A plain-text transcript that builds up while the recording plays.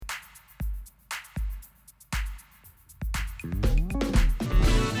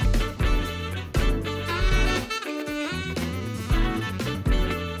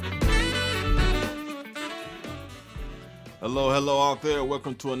Hello out there.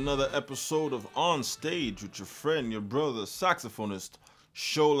 Welcome to another episode of On Stage with your friend, your brother, saxophonist,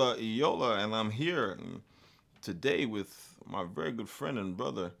 Shola Iola. And I'm here today with my very good friend and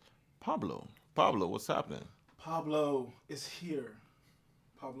brother, Pablo. Pablo, what's happening? Pablo is here.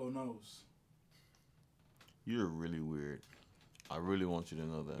 Pablo knows. You're really weird. I really want you to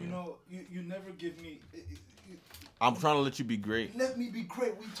know that. You know, you never give me... I'm trying to let you be great. Let me be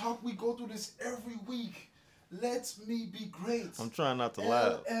great. We go through this every week. Let me be great. I'm trying not to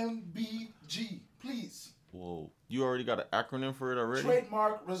laugh. LMBG, please. Whoa. You already got an acronym for it already?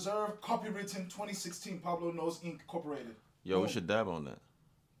 Trademark, reserved, copywritten, 2016, Pablo Knows Incorporated. Yo, we should dab on that.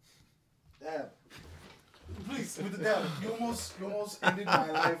 Dab. Please, with the dab. You almost ended my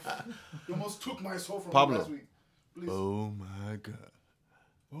life. You almost took my soul from Pablo. me last week. Please. Oh my God.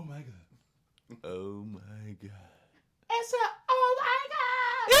 Oh my God. Oh my God. It's a oh my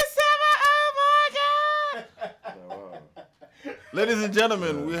God. It's Ladies and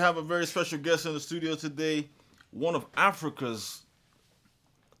gentlemen, we have a very special guest in the studio today. One of Africa's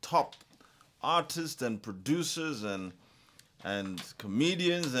top artists and producers and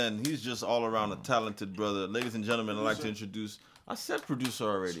comedians, and he's just all around a talented brother. Ladies and gentlemen, I'd like to introduce. I said producer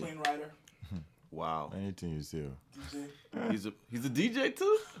already. Screenwriter. Wow. Anything you say. DJ. He's a DJ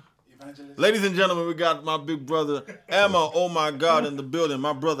too? Evangelist. Ladies and gentlemen, we got my big brother Emma. Oh my God, in the building.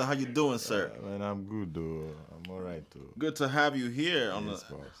 My brother, how you doing, sir? Man, I'm good though. I'm alright too. Good to have you here on Yes,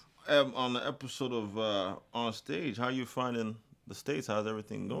 on the episode of On Stage. How you finding the States? How's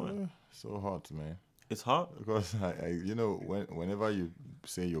everything going? So hot, man. It's hot. Because whenever you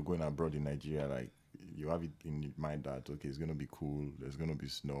say you're going abroad in Nigeria, like you have it in your mind that okay, it's gonna be cool. There's gonna be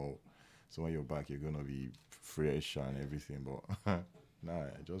snow. So when you're back, you're gonna be fresh and everything. But nah,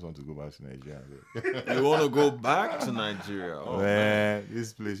 I just want to go back to Nigeria. You want to go back to Nigeria? Oh, man,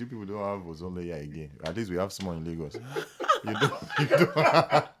 this place, you people don't have Ozonleya again. At least we have small in Lagos. You don't.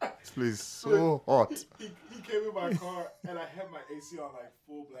 This place is so hot. He came in my car and I had my AC on like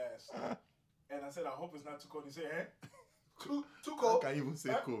full blast. And I said, I hope it's not too cold. He said, Too cold? I can't even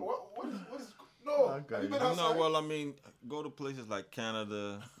say cold. What is no, Okay. have you been No, outside? well, I mean, go to places like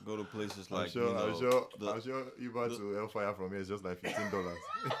Canada. Go to places like I'm sure Uber the- to Hellfire from here is just like $15.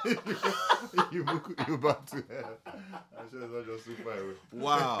 you book Uber to hell. I'm sure it's not just too far away.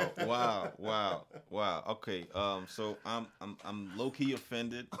 Wow. Okay. So I'm low key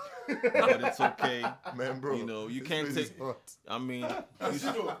offended, but it's okay. Man, bro. You know, you this can't place take. is hot. I mean, You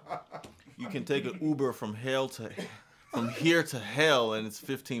know, you can take an Uber from here to hell, and it's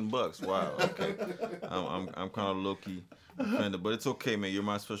 $15. Wow. Okay. I'm kind of low key offended, but it's okay, man. You're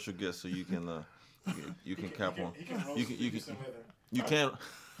my special guest, so you can cap on. he can roast Houston weather. You can't.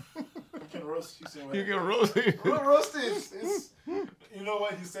 He can roast Houston weather. You can roast it. Roast is, you know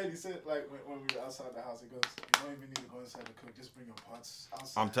what he said? He said, like, when we were outside the house, he goes, you don't even need to go inside to cook. Just bring your pots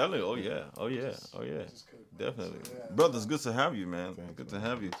outside. I'm telling you. Oh yeah. Just cook, man. Definitely, So, yeah. brother. It's good to have you, man. Thanks, Good man. to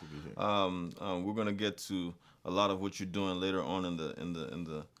have you. Good to be here. We're gonna get to a lot of what you're doing later on in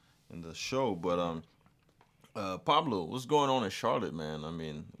the show, but Pablo, what's going on in Charlotte, man? I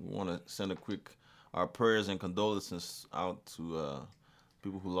mean, we want to send our prayers and condolences out to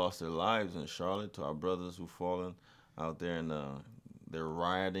people who lost their lives in Charlotte, to our brothers who've fallen out there, and they're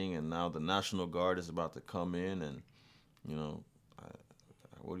rioting, and now the National Guard is about to come in, and you know.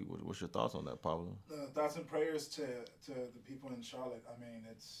 What's your thoughts on that, Pablo? Thoughts and prayers to the people in Charlotte. I mean,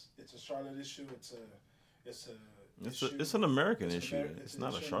 it's a Charlotte issue. It's an American issue. It's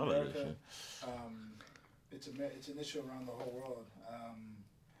not a Charlotte issue. It's an issue around the whole world.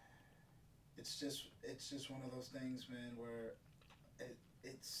 It's just one of those things, man, where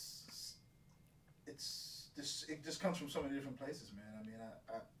it just comes from so many different places, man. I mean,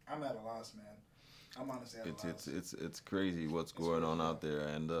 I'm at a loss, man. I'm honestly at a loss. It's crazy what's going on out there,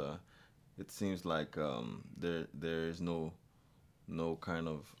 and it seems like there is no kind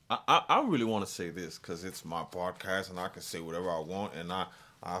of. I really want to say this because it's my podcast and I can say whatever I want, and I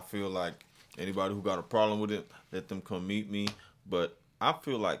feel like anybody who got a problem with it, let them come meet me. But I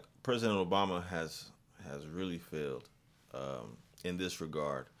feel like President Obama has really failed in this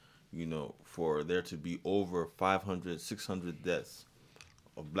regard. You know, for there to be over 500, 600 deaths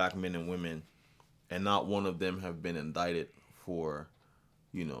of black men and women, and not one of them have been indicted for,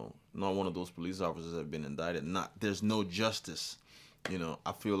 you know, not one of those police officers have been indicted. There's no justice. You know,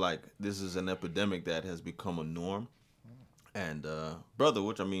 I feel like this is an epidemic that has become a norm. And brother,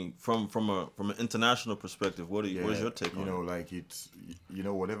 which I mean, from an international perspective, what's your take on it? You know, like it's, you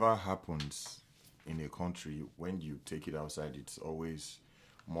know, whatever happens in a country, when you take it outside, it's always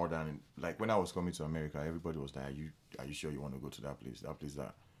more than, like when I was coming to America, everybody was like, are you sure you want to go to that place? That place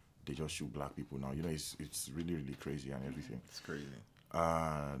that they just shoot black people now. It's really really crazy and everything. It's crazy.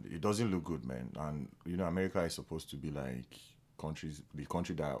 And it doesn't look good, man. And America is supposed to be like the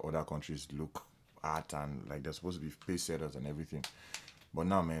country that other countries look at, and like they're supposed to be pace setters and everything. But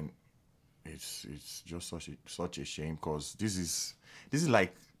now, man, it's just such a shame, because this is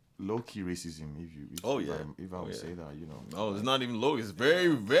like low key racism. If I would say that, Oh, it's not even low. It's very,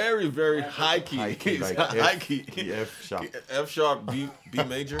 very, very high key. High key, It's like high key. F sharp. F sharp, B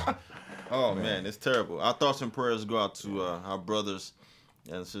major. Oh man, it's terrible. Our thoughts and prayers go out to our brothers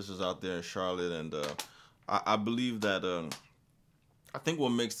and sisters out there in Charlotte, and I believe that I think what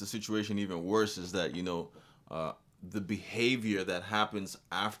makes the situation even worse is that the behavior that happens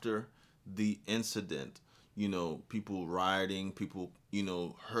after the incident. People rioting, people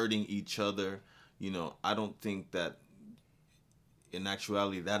hurting each other. I don't think that in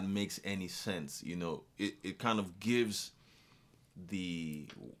actuality that makes any sense. It kind of gives the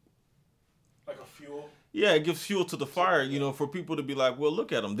like a fuel. Yeah, it gives fuel to the fire, for people to be like, well,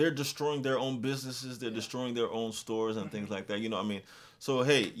 look at them. They're destroying their own businesses. They're destroying their own stores and things like that. So,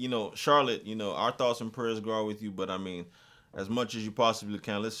 hey, Charlotte, our thoughts and prayers go out with you. But, as much as you possibly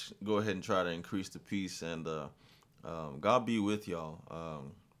can, let's go ahead and try to increase the peace. And God be with y'all.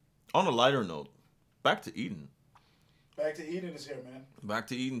 On a lighter note, back to Eden. Back to Eden is here, man. Back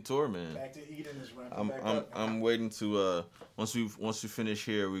to Eden tour, man. Back to Eden is ramping back up. I'm waiting to, once we finish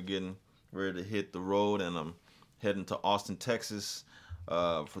here, we're getting ready to hit the road, and I'm heading to Austin, Texas.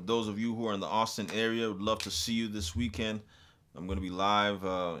 For those of you who are in the Austin area, would love to see you this weekend. I'm going to be live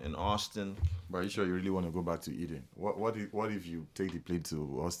in Austin. But are you sure you really want to go back to Eden? What if you take the plane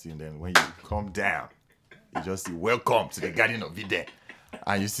to Austin, then when you come down, you just see "Welcome to the Garden of Eden,"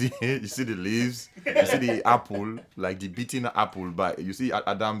 and you see the leaves, you see the apple, like the beaten apple, but you see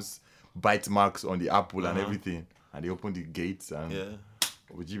Adam's bite marks on the apple and everything, and they open the gates and. Yeah.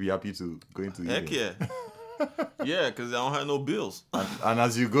 Would you be happy to go into Eden? Heck yeah. Yeah, because I don't have no bills. And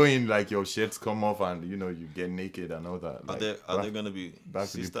as you go in, like your shirts come off and you get naked and all that. Are there going to be back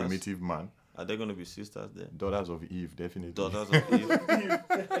sisters? to the primitive man? Are there going to be sisters there? Daughters of Eve, definitely. Daughters of Eve.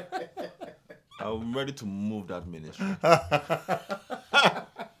 I'm ready to move that ministry.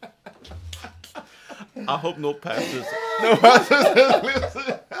 I hope no pastors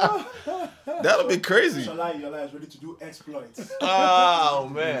listen. That'll be crazy. Your life is ready to do exploits. Oh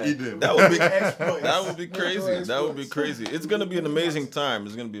man, Eden. that would be Exploits. that would be crazy. That would be crazy. It's gonna be an amazing time.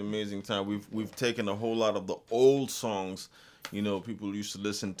 It's gonna be an amazing time. We've taken a whole lot of the old songs, people used to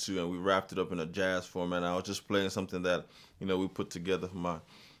listen to, and we wrapped it up in a jazz format. I was just playing something that we put together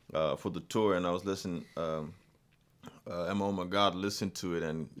for the tour, and I was listening. Emma, oh my God, listen to it,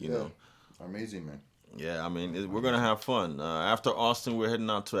 and amazing, man. Yeah, we're going to have fun. After Austin, we're heading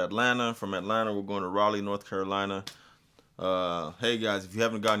out to Atlanta. From Atlanta, we're going to Raleigh, North Carolina. Hey, guys, if you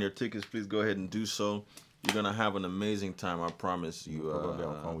haven't gotten your tickets, please go ahead and do so. You're going to have an amazing time, I promise you. Probably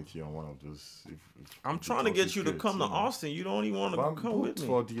I'll come with you on one of those. If I'm trying to get you to come to Austin. You don't even want to come with me.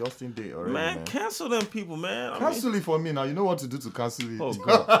 For the Austin day already, man, cancel them people, man. Cancel it for me now. You know what to do to cancel it. Oh,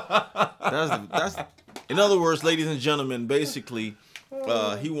 God. That's in other words, ladies and gentlemen, basically...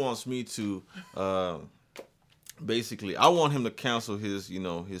 he wants me to, I want him to cancel his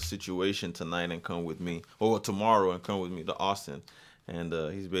situation tonight and come with me, or tomorrow and come with me to Austin. And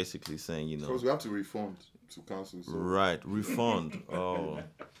he's basically saying, because we have to refund to cancel. So. Right, refund. Oh,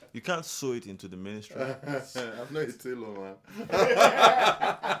 you can't sew it into the ministry. I'm not a tailor, man.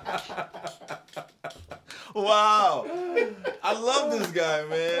 Wow, I love this guy,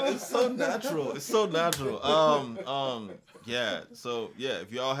 man. It's so natural. Yeah. So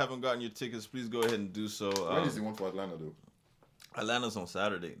if y'all haven't gotten your tickets, please go ahead and do so. When is the one for Atlanta, though? Atlanta's on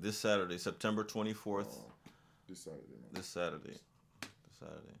Saturday. This Saturday, September 24th. This Saturday, man. This Saturday.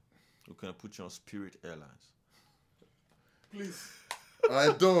 We're gonna put you on Spirit Airlines. Please.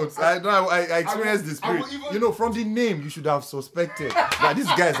 I don't. I experienced the Spirit. From the name, you should have suspected that these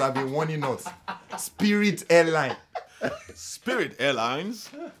guys have been warning us. Spirit Airline. Spirit Airlines.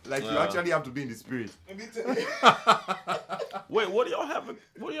 Like you actually have to be in the spirit. Wait, what do y'all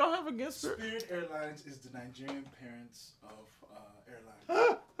have against Spirit? Spirit Airlines is the Nigerian parents of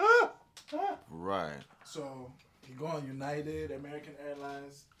airlines. Right. So you go on United, American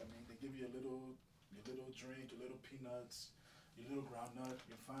Airlines. They give you a little drink, a little peanuts, your little groundnut.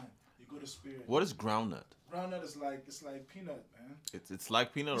 You're fine. You go to Spirit. What is groundnut? Groundnut is like peanut, man. It's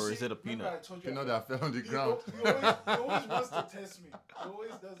like peanut, or is it a peanut? I told you Peanut that fell on the ground. He always wants to test me. He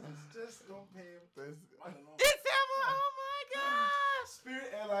always does this. Just don't pay him. I don't know. It's Emma! Oh my God!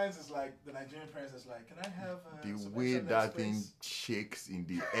 Spirit Airlines is like the Nigerian parents is like, can I have the some way extra that leg thing space? shakes in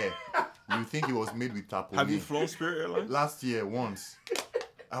the air. You think it was made with tarpaulin. Have you flown Spirit Airlines? Last year, once.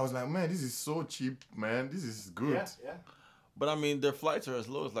 I was like, man, this is so cheap, man. This is good. Yeah. But I mean, their flights are as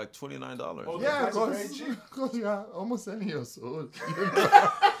low as like $29. Oh, Yeah, That's very cheap. because you are almost selling your soul.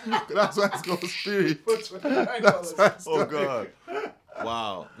 That's why it's called spirit. For $29. That's why it's Oh called- God!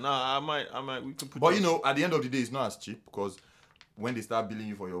 Wow. Nah, I might. We could put. But that- you know, at the end of the day, it's not as cheap because when they start billing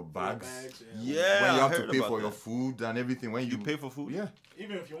you for your bags, Yeah. when you I have to heard pay about for that. your food and everything, when You pay for food. yeah,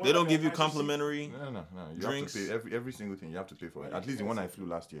 Even if you want They don't like give a you nice complimentary. no, you Drinks. have to pay every single thing. You have to pay for it. At least the one I flew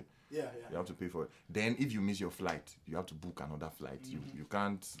last year, receipt. you Yeah. have to pay for it. Then if you miss your flight, you have to book another flight. You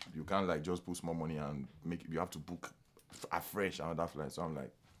can't like just put small money and make. You have to book afresh another flight. So I'm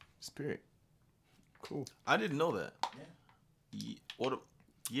like, Spirit, cool. I didn't know that. Yeah. What?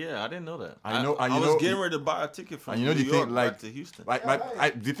 Yeah, I didn't know that. I know- I and you was know- getting ready to buy a ticket from and you know New the thing, York like- back to Houston.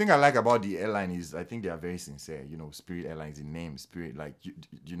 The thing I like about the airline is I think they are very sincere. You know, Spirit Airlines, the name Spirit. Like, do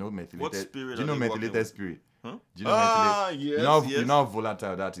you know methylated? What spirit Do you are know they working methylated with? spirit? Huh? Do you know methylated? Yes, You know how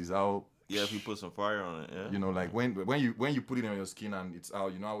volatile that is. How Yeah, if you put some fire on it. Yeah. you know, like when you put it on your skin and it's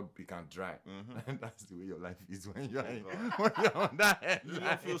out, you know how it can dry. And that's the way your life is when you're when you're on that You airline.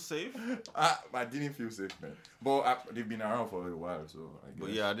 don't feel safe. I didn't feel safe, man. But they've been around for a while, so I guess. But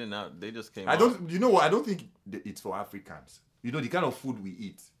yeah, I didn't know. They just came. I out. don't. You know what? I don't think it's for Africans. You know the kind of food we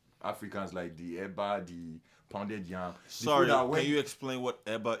eat. Africans like the eba, the pounded yam. The Sorry, food that when- can you explain what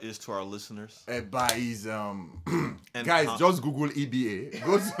EBA is to our listeners? Eba is And guys, how- just Google EBA.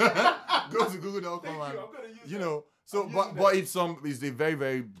 Go to google.com Thank you. and I'm gonna use you that. know. So, I'm but using it's a very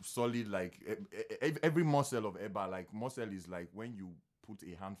very solid like every muscle of eba. Like muscle is like when you put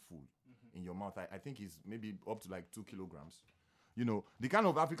a handful in your mouth. I think it's maybe up to like 2 kilograms. You know, the kind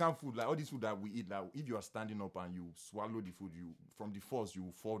of African food, like all this food that we eat, like if you are standing up and you swallow the food, you from the force you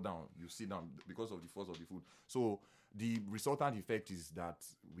fall down, you sit down because of the force of the food. So the resultant effect is that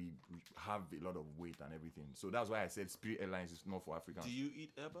we have a lot of weight and everything. So that's why I said Spirit Airlines is not for Africans. Do you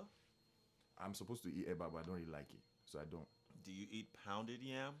eat EBA? I'm supposed to eat eba, but I don't really like it, so I don't. Do you eat pounded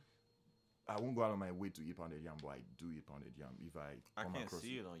yam? I won't go out of my way to eat pounded yam, but I do eat pounded yam if I I come can't across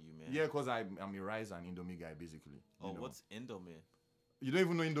see it. it on you, man. Yeah, because I'm a rice and Indomie guy, basically. Oh, You know. what's Indomin? You don't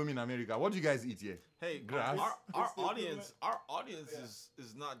even know Indomie in America. What do you guys eat here? Hey, Grass. our It's the audience,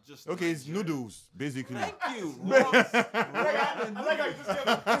 is not just. Okay, it's Nigerian. noodles, basically. Thank you. I like how you just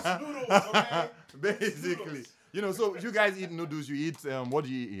said it's noodles, okay? Basically. Noodles. You know, so you guys eat noodles, you eat, what do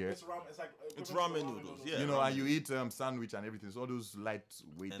you eat here? It's ramen. It's like It's ramen noodles, yeah. You know, ramen. and you eat sandwich and everything. So all those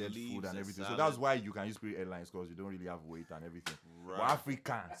light-weighted And leaves food and and everything. So salad. that's why you can use Spirit Airlines because you don't really have weight and everything. But Right.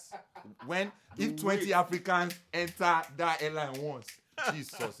 Africans, if 20 Africans enter that airline once,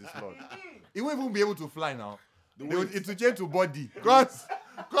 Jesus is Lord. He won't even be able to fly now. It will change to body because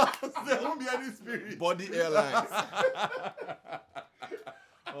there won't be any spirit. Body Airlines.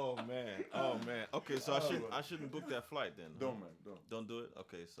 Oh man. Okay, so I shouldn't book that flight then. huh? Don't, man, don't. Don't do it.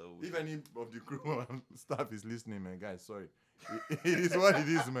 Okay, so If any of the crew and staff is listening, man, guys, sorry. It is what it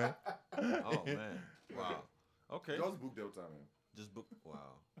is, man. oh man, wow. Okay, Just book Delta, man. just book.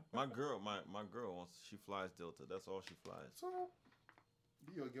 Wow, my girl wants. She flies Delta. That's all she flies. So,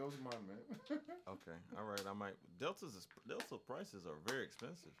 be your girl's man, man. Okay, all right. I might. Delta prices are very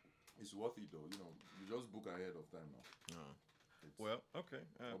expensive. It's worth it, though. You know, you just book ahead of time now. It's- Well, okay.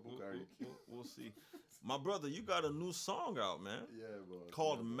 I'll book Harry. We'll see. My brother, you got a new song out, man. yeah, bro.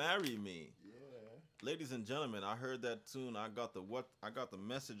 Called yeah, bro. "Marry Me." Yeah. Ladies and gentlemen, I heard that tune. I got the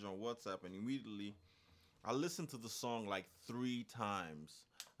message on WhatsApp, and immediately I listened to the song like 3 times,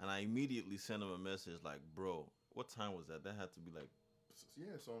 and I immediately sent him a message like, "Bro, what time was that? That had to be like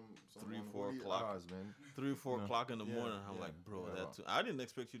Yeah, some 3, unholy 4 o'clock. hours, man. 3 or 4 No. o'clock in the Yeah, morning." I'm yeah, like, "Bro, yeah, that well. tune." I didn't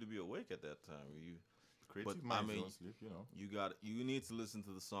expect you to be awake at that time. Creative I minds mean, don't sleep, you know. You need to listen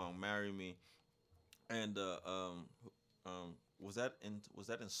to the song "Marry Me," and was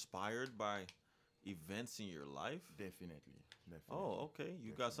that inspired by events in your life? Definitely. Oh, okay.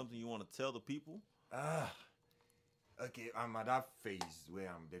 You got something you want to tell the people? Okay, I'm at that phase where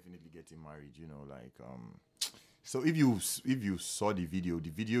I'm definitely getting married, you know, like so if you saw the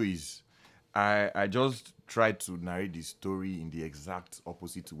video is I just tried to narrate the story in the exact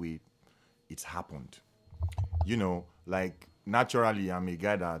opposite way it's happened. You know, like naturally I'm a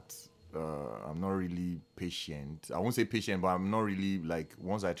guy that I'm not really patient. I won't say patient, but I'm not really like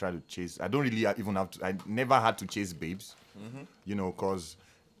once I try to chase, I don't really even have to. I never had to chase babes, you know, cause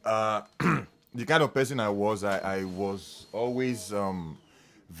the kind of person I was always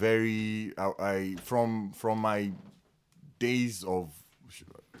very I from my days of.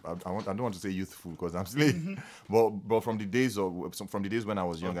 I don't want to say youthful because I'm still, but from the days when I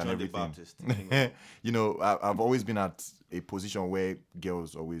was young and John the everything, Baptist. you know, I've always been at a position where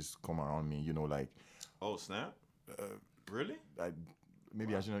girls always come around me, you know, like Oh snap! Really?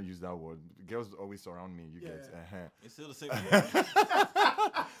 maybe I shouldn't use that word. Girls always surround me. You get. It's still the same thing.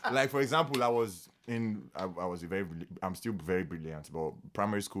 Like for example, I'm still very brilliant, but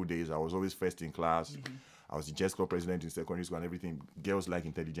primary school days I was always first in class. I was the chess club president in secondary school and everything. Girls like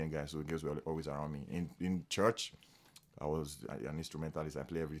intelligent guys, so girls were always around me. In church, I was an instrumentalist. I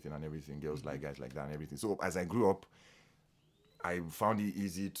play everything and everything. Girls like guys like that and everything. So as I grew up, I found it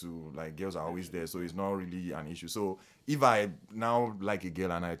easy to, like, girls are always there, so it's not really an issue. So if I now like a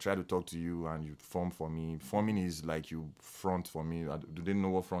girl and I try to talk to you and you form for me, forming is like you front for me. Do they know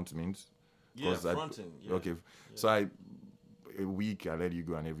what front means? Yeah, fronting. Yeah. Okay, so a week I let you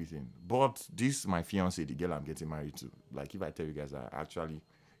go and everything. But this my fiance, the girl I'm getting married to. Like if I tell you guys, I actually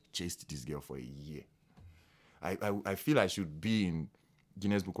chased this girl for a year. I feel I should be in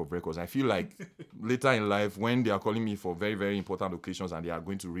Guinness Book of Records. I feel like later in life, when they are calling me for very, very important occasions and they are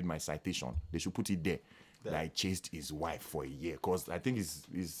going to read my citation, they should put it there that I chased his wife for a year. Because I think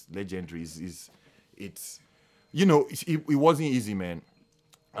it's legendary. It's it wasn't easy, man.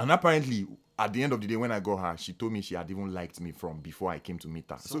 And apparently, at the end of the day, when I got her, she told me she had even liked me from before I came to meet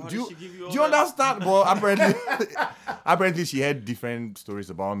her. So do you understand? But apparently she had different stories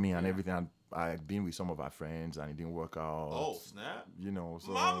about me and everything. And I've been with some of her friends and it didn't work out. Oh, snap.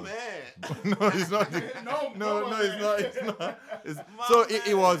 So my man. No, it's not. No, it's not. So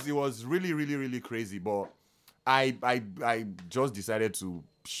it was really, really, really crazy. But I just decided to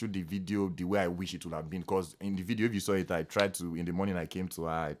shoot the video the way I wish it would have been. Because in the video, if you saw it, I tried to, in the morning I came to her,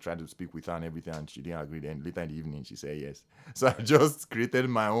 I tried to speak with her and everything, and she didn't agree. Then later in the evening, she said yes. So I just created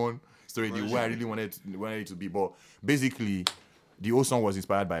my own story the way I really wanted it to be. But basically, the whole song was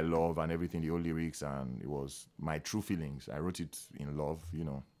inspired by love and everything, the whole lyrics, and it was my true feelings. I wrote it in love,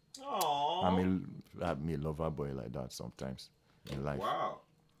 Aww. I'm a lover boy like that sometimes in life. Wow.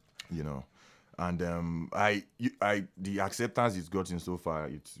 And the acceptance it's gotten so far,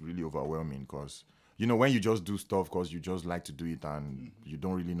 it's really overwhelming because, when you just do stuff because you just like to do it and you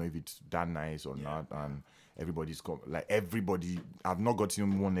don't really know if it's that nice or not, and everybody, I've not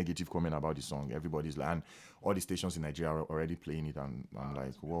gotten one negative comment about the song. Everybody's like, and all the stations in Nigeria are already playing it, and I'm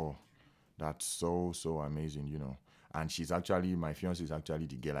like, whoa, that's so amazing, And she's actually, my fiance is actually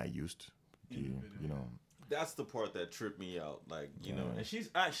the girl I used, That's the part that tripped me out, and she's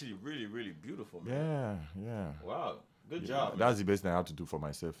actually really, really beautiful, man. Yeah. Wow, good job. That's the best thing I have to do for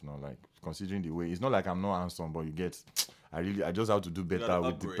myself now, like considering the way. It's not like I'm not handsome, but I just have to do better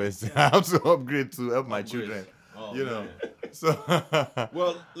with the person. I have to upgrade to help my children. Oh, know. So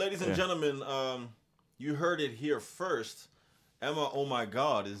well, ladies and gentlemen, you heard it here first. Emma, oh my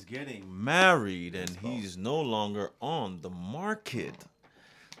God, is getting married and he's no longer on the market.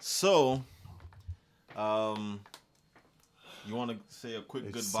 So, you want to say a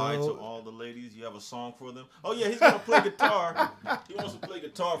quick goodbye to all the ladies? You have a song for them? Oh yeah, he's gonna play guitar. He wants to play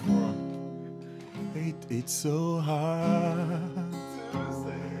guitar for them. It's so hard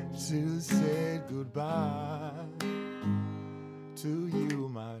to say goodbye to you,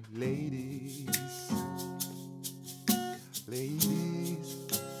 my ladies.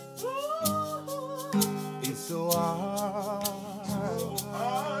 It's so hard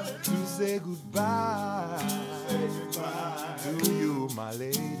to say goodbye to you, my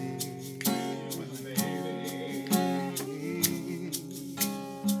lady.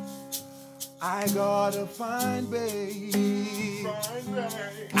 I gotta find babe.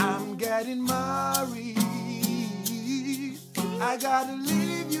 I'm getting married. I gotta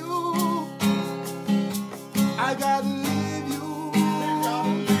leave you. I gotta leave you.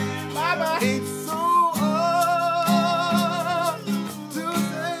 Bye-bye. It's so hard to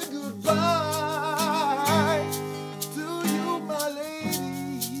say goodbye to you, my lady.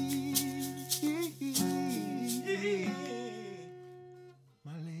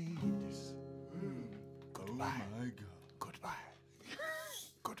 My ladies. Goodbye. Oh my God.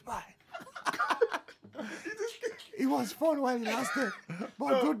 Goodbye. It was fun while it lasted,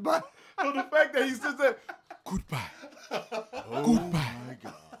 but goodbye. So the fact that he says that, goodbye. goodbye. My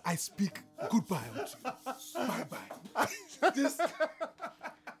God. I speak goodbye on you. Bye-bye. Just,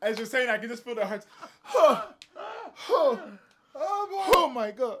 as you're saying, I can just feel the hearts. Oh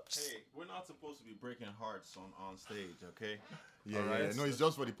my God. Hey, we're not supposed to be breaking hearts on stage, okay? Yeah, right. No, it's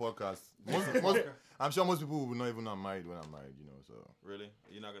just for the podcast. I'm sure most people will not even know I'm married when I'm married, so. Really?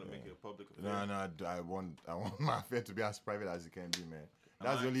 You're not gonna make it a public affair? No, I want my affair to be as private as it can be, man.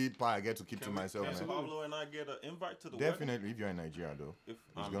 That's the only part I get to keep to myself, man. Can Pablo and I get an invite to the Definitely, wedding? if you're in Nigeria, though. If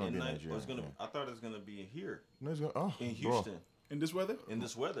it's gonna be in Nigeria. I thought it was gonna be here. No, it's gonna. Oh, in Houston. In this weather? In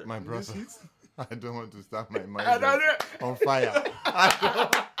this weather. My brother. I don't want to start my mind I don't on fire.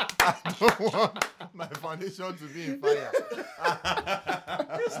 I don't want my foundation to be in fire.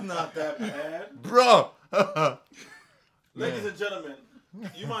 It's not that bad. Bro! Ladies and gentlemen,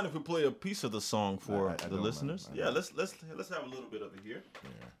 you mind if we play a piece of the song for I the don't listeners? mind. Yeah, let's have a little bit of it here. Yeah.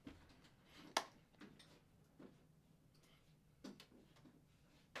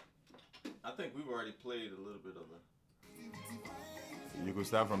 I think we've already played a little bit of it. You could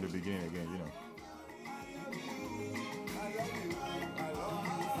start from the beginning again, you know.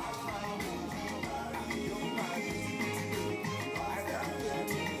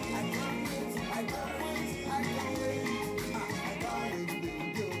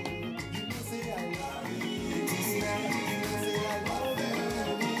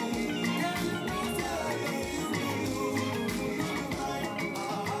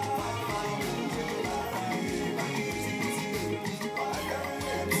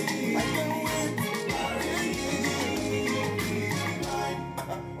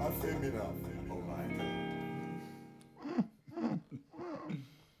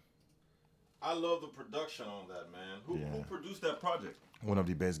 I love the production on that, man. Who produced that project? One of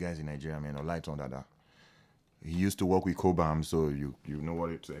the best guys in Nigeria, man, Olaitan Dada. He used to work with Cobham, so you know what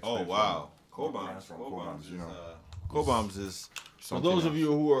to expect. Oh wow, Cobhams, Cobhams you know. Cobhams is for Something those of else. you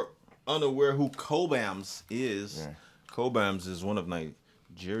who are unaware who Cobhams is. Yeah. Cobhams is one of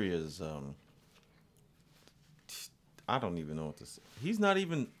Nigeria's. I don't even know what to say. He's not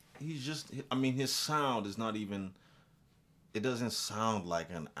even. He's just. I mean, his sound is not even. It doesn't sound like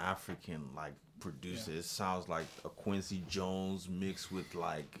an African producer. It sounds like a Quincy Jones mixed with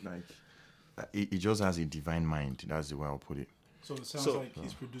He just has a divine mind. That's the way I'll put it. So it sounds So- like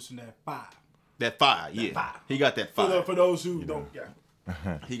he's producing that fire. that fire. Yeah, fire. He got that fire. For those who don't,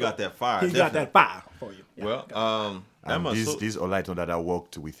 He got that fire. he got that fire for you. Yeah. Well, that And must. this Olaitan Dada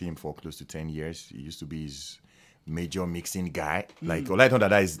worked with him for close to 10 years. He used to be his major mixing guy. Like Olaitan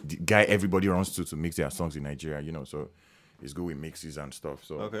Dada is the guy everybody runs to mix their songs in Nigeria, you know, so he's good with mixes and stuff.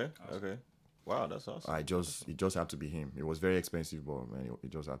 So Okay. Wow, that's awesome. it just had to be him. It was very expensive, but man, it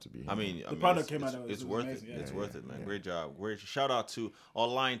just had to be him. I mean, product it's- came out, It's it was worth amazing, it. yeah. It's Yeah, worth yeah, it, man. yeah. Great job. Great shout out to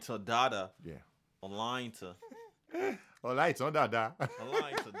Online to Dada. yeah. Online to Olaitan Dada.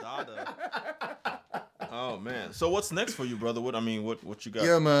 Online to Dada. Oh man. So what's next for you, brother? What you got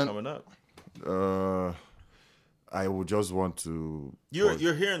Yeah, man. coming up? I would just want to. You're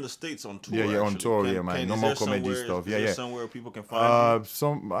here in the States on tour. Yeah, on actually. tour, yeah, man. No is more there comedy somewhere- stuff. Is Yeah, there yeah. somewhere people can find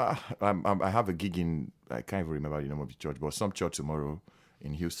you? I have a gig in. I can't even remember the name of the church, but some church tomorrow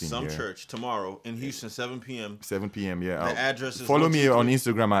in Houston. Some here. church tomorrow in Houston, 7 p.m. 7 p.m. Yeah. The address is Follow me 123. on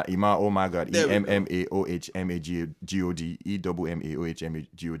Instagram at Ima Oh My God. There we go. EMMAOHMAGOD.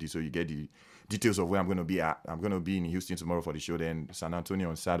 EMMAOHMAGOD. So you get the details of where I'm going to be at. I'm going to be in Houston tomorrow for the show. Then San Antonio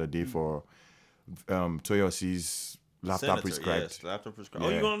on Saturday for Toyosi's Laughter Senator, Prescribed. Yes, Laughter Prescribed.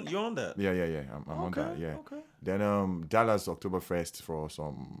 Yeah. Oh, you on that? Yeah. I'm on that. Yeah. Okay. Then Dallas Oktoberfest for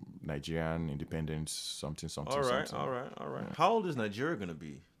some Nigerian independence something. All right. How old is Nigeria gonna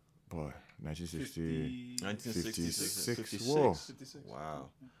be? Boy, 1960. 1966. 56. Whoa. 56. Wow.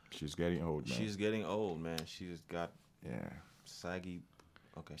 She's getting old, man. She's getting old, man. She's got yeah. saggy.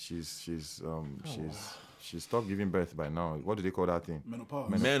 Okay. She's stopped giving birth by now. What do they call that thing?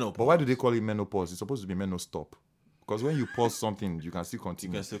 Menopause. Menopause. But why do they call it menopause? It's supposed to be menostop. Because when you pause something, you can still You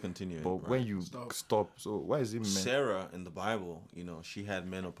continue. can still continue. it, But right? when you Stop. stop, so why is it Sarah in the Bible, she had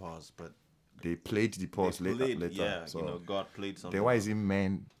menopause, but they played the pause they later? played, yeah, So God played something. then why is it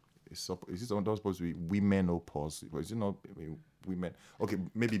men? Is it not supposed to be womenopause? Or is it not women? Okay,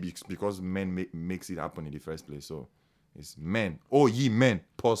 maybe because men makes it happen in the first place. So it's men. Oh, ye men,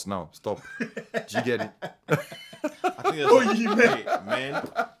 pause now. Stop. Do you get it? I think that's hey, man,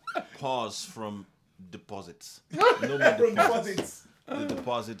 pause from deposits. No more deposits. The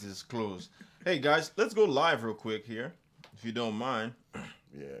deposit is closed. Hey guys, let's go live real quick here, if you don't mind.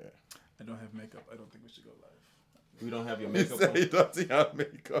 Yeah. I don't have makeup. I don't think we should go live. We don't have your He makeup said on. he doesn't have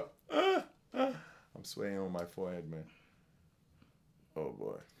makeup. I'm sweating on my forehead, man. Oh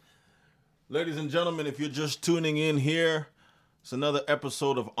boy. Ladies and gentlemen, if you're just tuning in here, it's another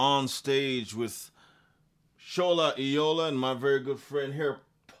episode of On Stage with Shola Iola and my very good friend here,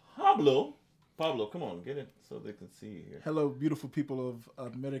 Pablo. Pablo, come on, get it so they can see you here. Hello, beautiful people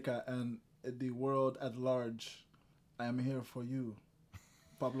of America and the world at large. I am here for you.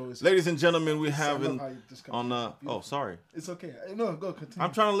 Pablo is. Ladies and gentlemen, we I have love how you just come on in. oh sorry. It's okay. No, go continue.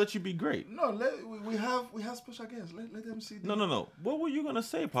 I'm trying to let you be great. No, we have special guests. Let them see. No. What were you gonna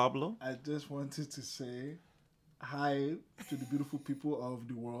say, Pablo? I just wanted to say hi to the beautiful people of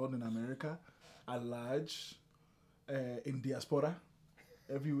the world in America, at large, in diaspora,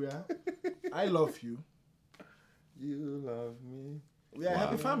 everywhere. I love you. You love me. We are a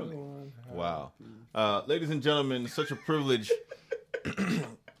happy family. Wow. Ladies and gentlemen, it's such a privilege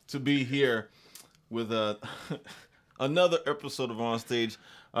to be here with another episode of On Stage.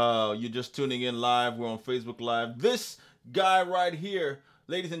 You're just tuning in live. We're on Facebook Live. This guy right here,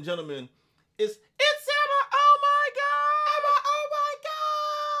 ladies and gentlemen, it's Emma. Oh my God. Emma. Oh my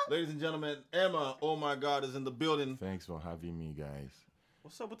God. Ladies and gentlemen, Emma. Oh my God is in the building. Thanks for having me, guys.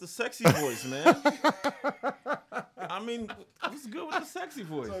 What's up with the sexy voice, man? I mean, what's good with the sexy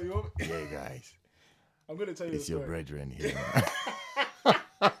voice? So Yeah, guys. I'm gonna tell you. It's a your story. brethren here.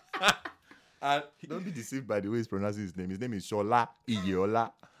 Don't be deceived by the way he's pronouncing his name. His name is Shola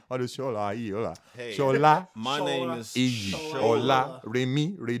Iyeola. Or the Shola Iyeola. Hey, Shola my name is Iyeola.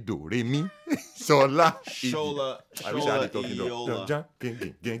 Remi Redo. Remi Shola. Shola. I wish I had it talking Iola. dog. Let's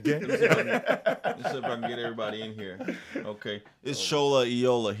see if I can get everybody in here. Okay, it's Shola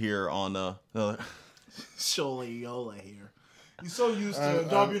Iola here on Shola Yola here. You're so used to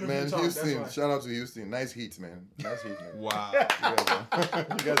job interview man, talk. Houston. That's Shout out to Houston. Nice heat, man. Nice heat, man. Wow. Yeah, man.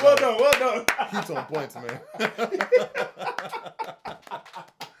 You guys why. Well done. heat on point, man.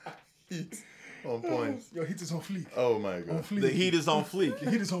 Heat on point. Your heat is on fleek. Oh my On god. fleek. The heat is on fleek.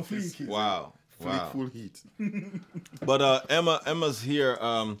 The heat is on fleek. Heat. Wow. Wow. Full heat. But Emma's here.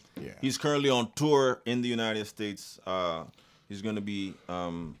 Yeah. He's currently on tour in the United States. He's going to be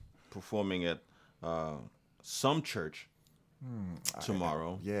performing at some church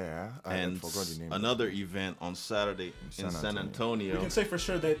tomorrow. Yeah. I And forgot the name. another event on Saturday in San Antonio. We can say for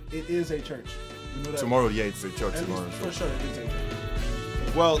sure that it is a church. You know that? Tomorrow, yeah, it's a church At least tomorrow. for sure it is a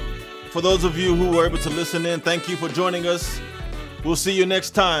church. Well, for those of you who were able to listen in, thank you for joining us. We'll see you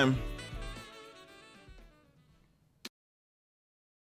next time.